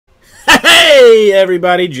Hey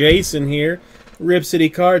everybody, Jason here. Rip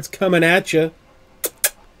City Cards coming at you.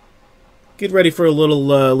 Get ready for a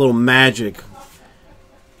little magic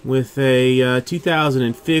with a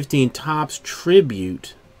 2015 Topps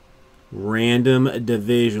Tribute Random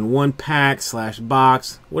Division 1 pack /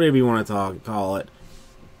 box, whatever you want to call it.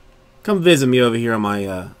 Come visit me over here on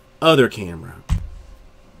my other camera.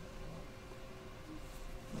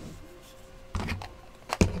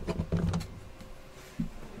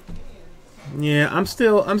 Yeah, I'm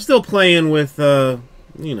still playing with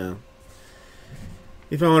you know,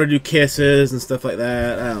 if I want to do kisses and stuff like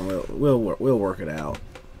that. I don't know, we'll work it out.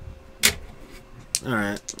 All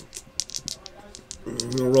right,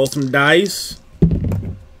 we'll roll some dice.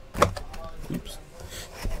 Oops.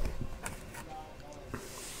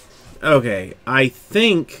 Okay, I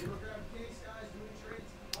think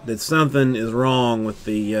that something is wrong with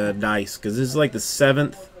the dice, because this is like the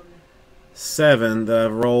seven that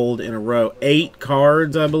I've rolled in a row. 8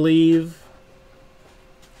 cards, I believe.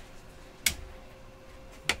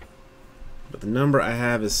 But the number I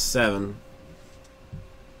have is 7.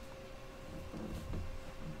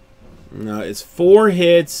 No, it's 4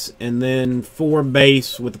 hits and then 4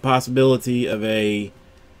 base with the possibility of a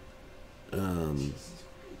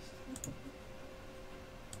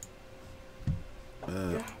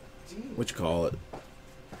what you call it?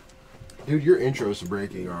 Dude, your intros to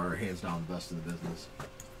breaking are hands down the best in the business.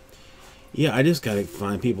 Yeah, I just gotta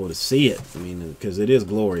find people to see it. I mean, because it is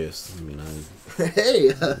glorious. I mean, hey,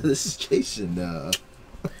 this is Jason.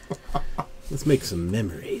 Let's make some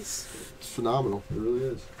memories. It's phenomenal. It really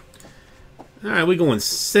is. All right, we're going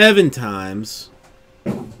 7 times.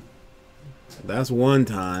 That's 1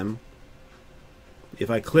 time.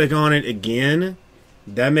 If I click on it again,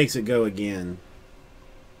 that makes it go again.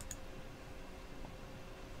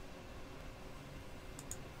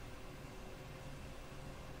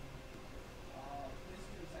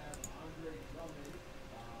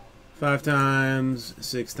 Five times,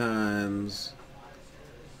 6 times,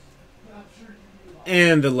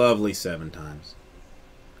 and the lovely 7 times.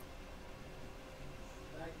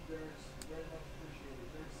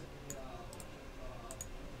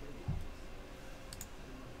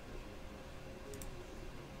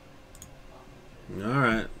 All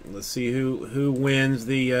right, let's see who wins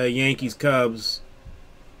the Yankees-Cubs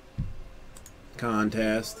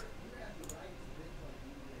contest.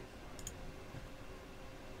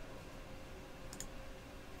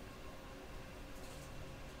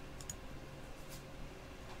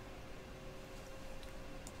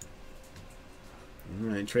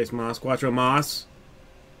 Alright, Trace Moss, Cuatro Moss,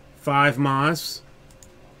 5 Moss,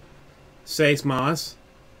 6 Moss,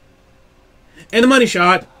 and the money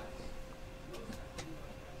shot.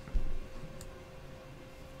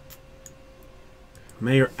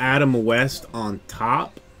 Mayor Adam West on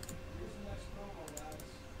top.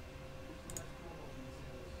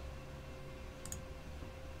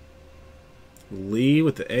 Lee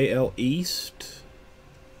with the AL East.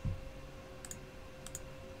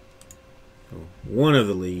 One of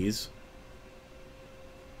the Lees.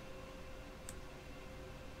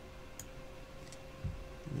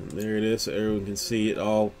 And there it is, so everyone can see it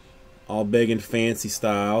all big and fancy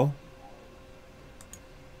style.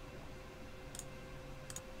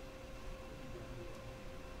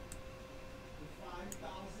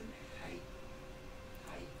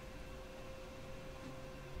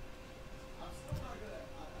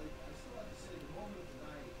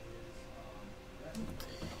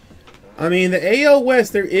 I mean, the AL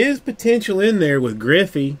West, there is potential in there with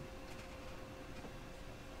Griffey.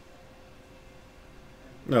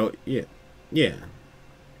 No, yeah. Yeah.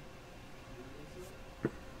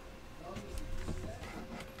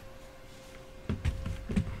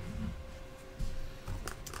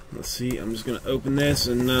 Let's see, I'm just going to open this,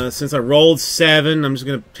 and since I rolled 7, I'm just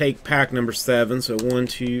going to take pack number 7. So 1,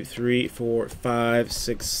 2, 3, 4, 5,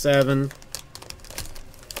 6, 7.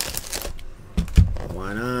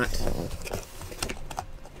 Why not?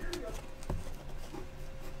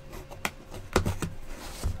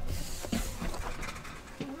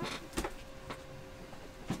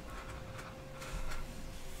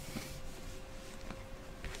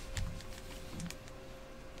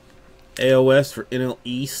 AL West for NL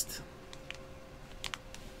East.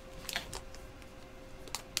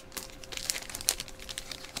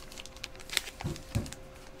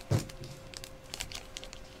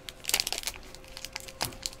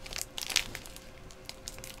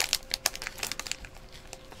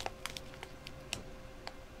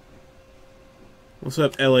 What's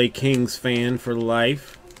up, LA Kings fan for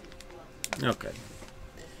life? Okay.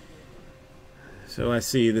 So I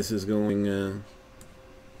see this is going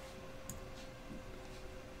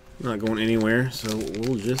Not going anywhere, so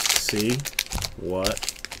we'll just see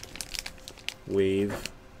what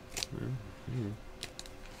we've...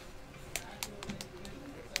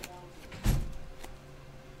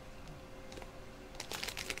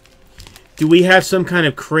 Do we have some kind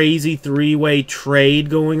of crazy three-way trade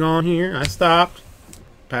going on here? I stopped.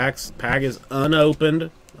 Pack is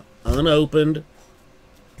unopened. Unopened.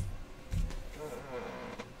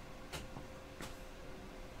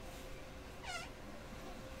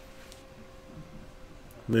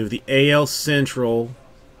 Move the AL Central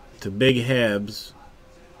to Big Hebs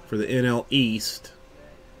for the NL East.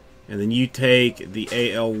 And then you take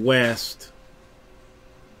the AL West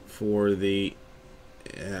for the...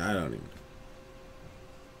 I don't even...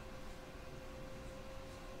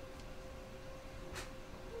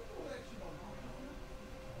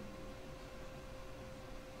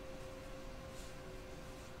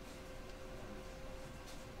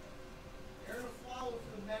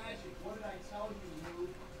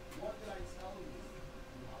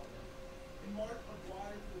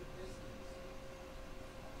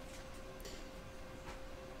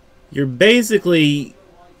 You're basically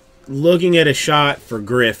looking at a shot for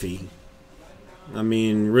Griffey. I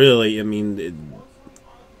mean, really,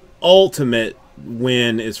 ultimate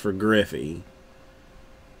win is for Griffey.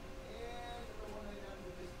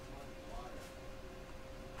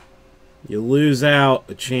 You lose out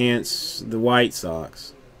a chance the White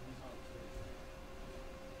Sox.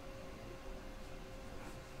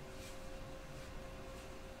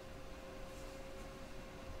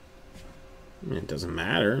 I mean, it doesn't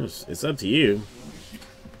matter. It's up to you.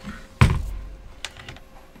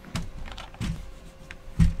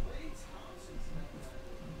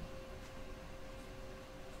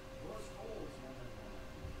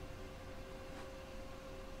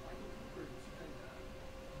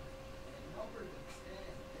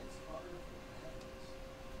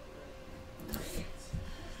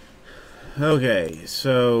 Okay,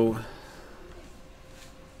 so...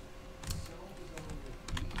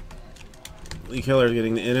 Lee Keller is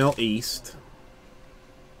getting the NL East.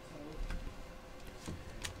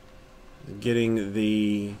 Getting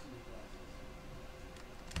the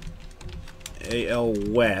AL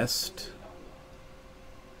West.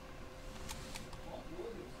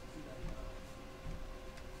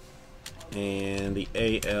 And the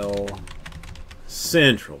AL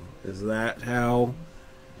Central. Is that how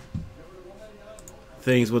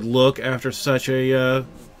things would look after such a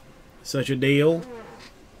deal?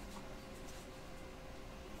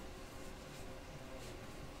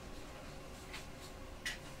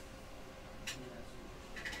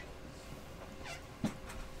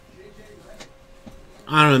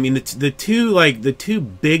 I don't know. I mean, the two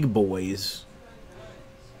big boys,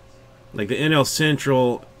 like the NL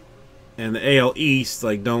Central and the AL East,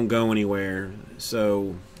 like don't go anywhere.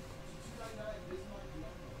 So,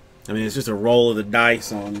 I mean, it's just a roll of the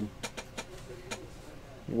dice on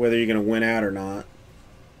whether you're going to win out or not.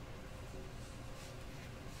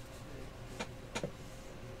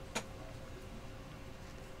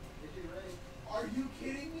 Are you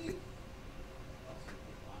kidding me?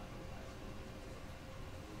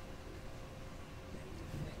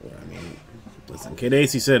 I mean, listen,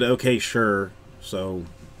 Kadesi said, okay, sure, so...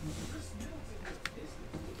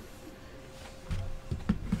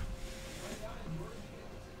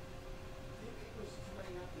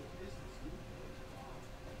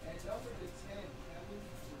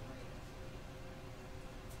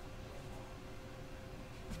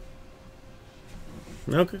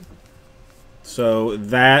 Okay. So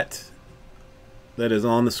that is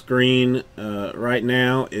on the screen right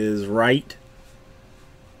now is right.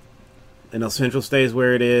 NL Central stays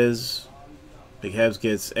where it is. Big Hebs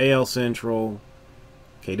gets AL Central.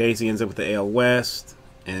 Kadesi ends up with the AL West.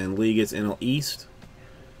 And Lee gets NL East.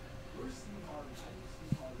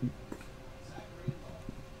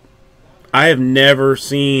 I have never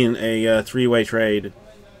seen a three-way trade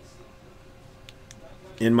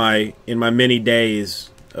in my many days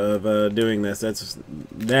of doing this.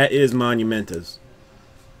 That is monumentous.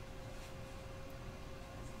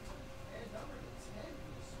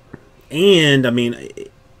 And I mean,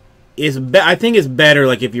 I think it's better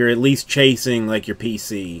like if you're at least chasing like your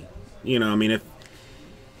PC. You know, I mean,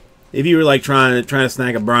 if you were like trying to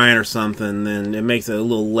snag a Bryant or something, then it makes it a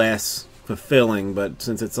little less fulfilling. But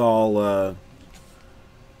since it's all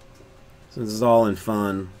in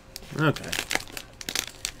fun, okay.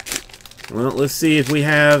 Well, let's see if we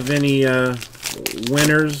have any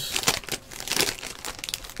winners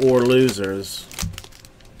or losers.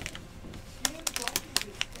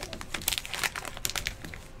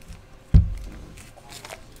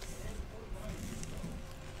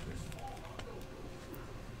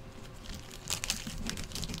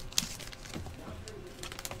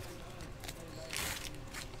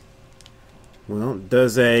 Well,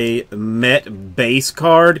 does a Met base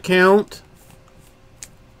card count?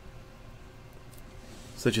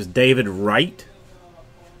 Such as David Wright?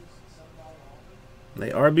 They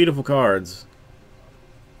are beautiful cards.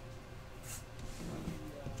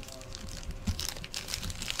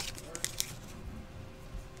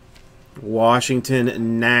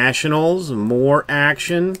 Washington Nationals, more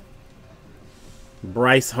action.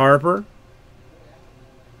 Bryce Harper.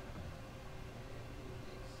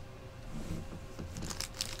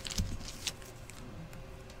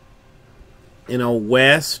 NL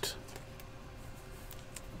West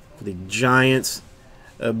for the Giants,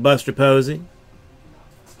 Buster Posey.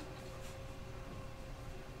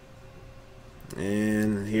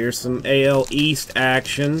 And here's some AL East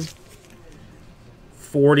action.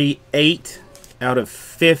 48 out of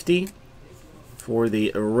 50 for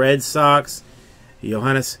the Red Sox,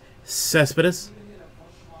 Yohannes Cespedes.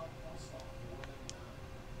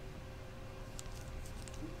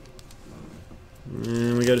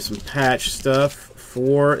 And we go to some patch stuff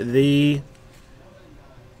for the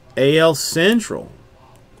AL Central.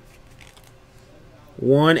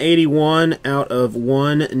 181 out of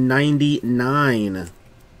 199.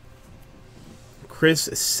 Chris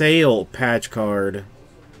Sale patch card.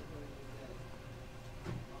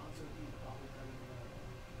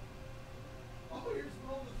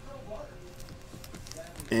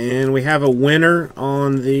 And we have a winner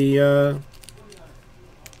on the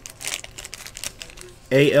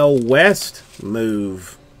AL West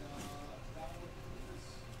move.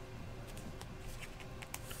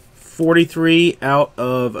 43 out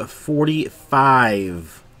of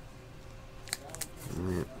 45.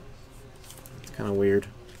 It's kind of weird.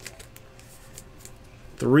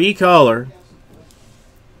 3-color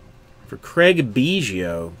for Craig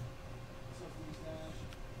Biggio.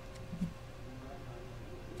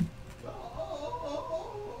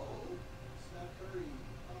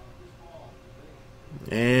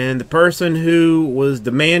 And the person who was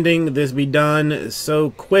demanding this be done so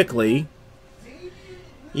quickly,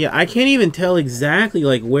 yeah, I can't even tell exactly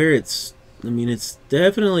like where it's. I mean, it's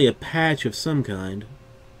definitely a patch of some kind.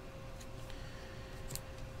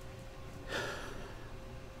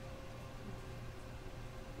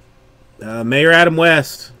 Mayor Adam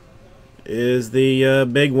West is the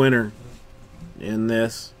big winner in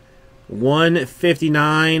this.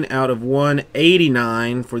 159 out of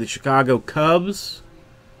 189 for the Chicago Cubs.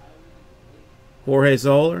 Jorge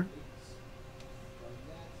Soler.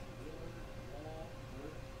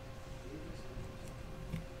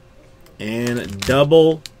 And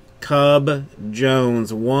double Cub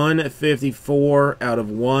Jones. 154 out of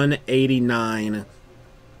 189.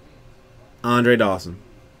 Andre Dawson.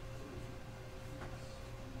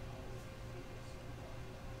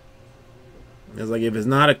 It's like if it's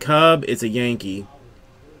not a Cub, it's a Yankee.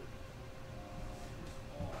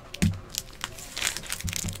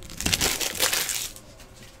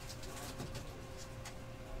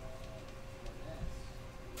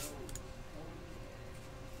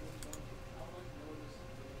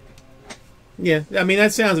 Yeah, I mean,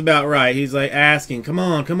 that sounds about right. He's like asking, come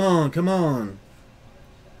on, come on, come on.